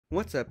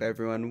What's up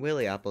everyone,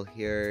 Willy Apple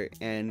here,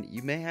 and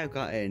you may have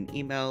gotten an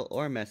email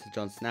or message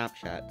on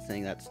Snapchat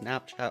saying that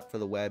Snapchat for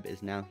the web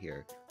is now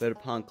here, but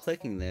upon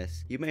clicking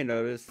this, you may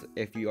notice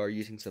if you are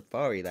using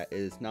Safari that it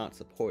is not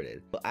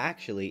supported. But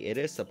actually, it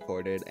is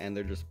supported and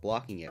they're just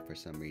blocking it for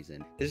some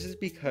reason. This is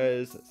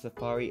because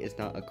Safari is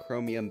not a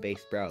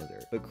Chromium-based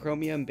browser, but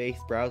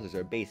Chromium-based browsers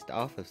are based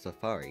off of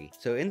Safari.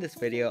 So in this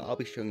video, I'll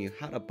be showing you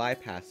how to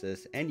bypass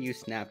this and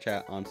use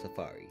Snapchat on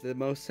Safari. The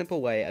most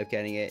simple way of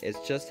getting it is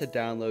just to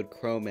download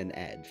Chrome and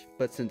Edge.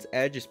 But since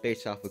Edge is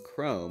based off of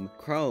Chrome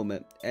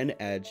and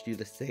Edge do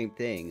the same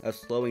thing of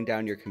slowing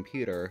down your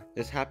computer.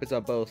 This happens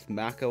on both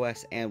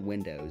macOS and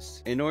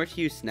Windows. In order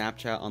to use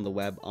Snapchat on the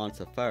web on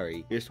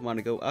Safari, you just want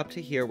to go up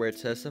to here where it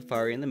says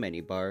Safari in the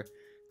menu bar,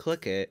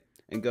 click it,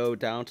 and go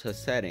down to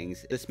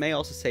settings. This may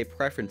also say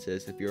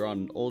preferences if you're on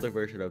an older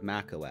version of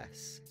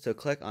macOS. So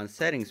click on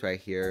settings right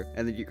here,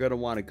 and then you're going to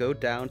want to go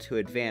down to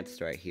advanced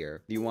right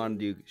here. You want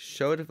to do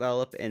show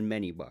develop and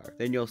menu bar.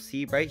 Then you'll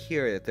see right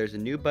here that there's a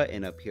new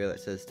button up here that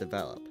says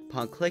develop.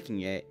 Upon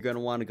clicking it, you're going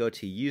to want to go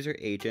to user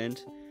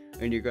agent,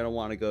 and you're going to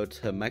want to go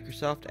to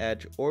Microsoft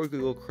Edge or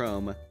Google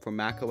Chrome for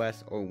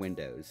macOS or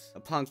Windows.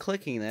 Upon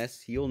clicking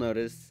this, you'll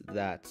notice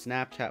that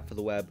Snapchat for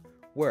the web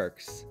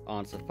works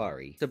on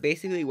Safari. So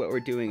basically what we're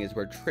doing is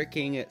we're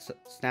tricking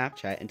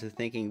Snapchat into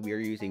thinking we are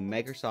using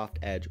Microsoft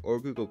Edge or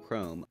Google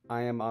Chrome.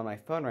 I am on my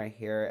phone right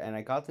here and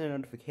I got the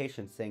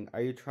notification saying,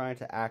 are you trying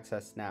to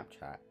access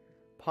Snapchat?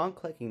 Upon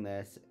clicking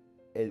this,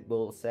 it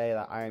will say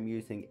that I am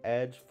using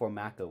Edge for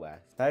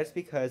macOS. That is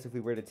because if we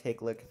were to take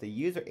a look at the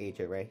user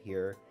agent right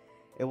here,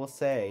 it will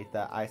say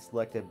that I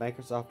selected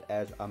Microsoft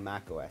Edge on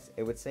macOS.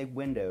 It would say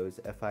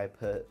Windows if I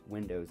put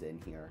Windows in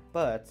here.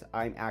 But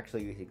I'm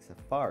actually using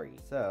Safari.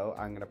 So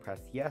I'm going to press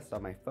yes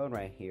on my phone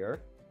right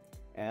here.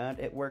 And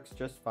it works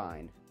just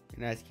fine.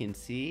 And as you can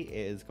see,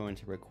 it is going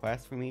to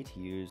request for me to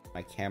use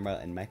my camera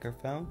and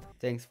microphone.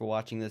 Thanks for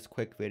watching this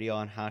quick video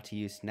on how to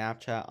use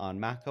Snapchat on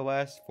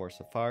macOS for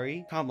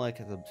Safari. Comment, like,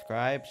 and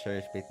subscribe,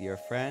 share this with your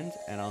friends,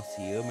 and I'll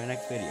see you in my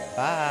next video.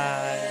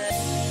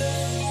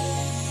 Bye!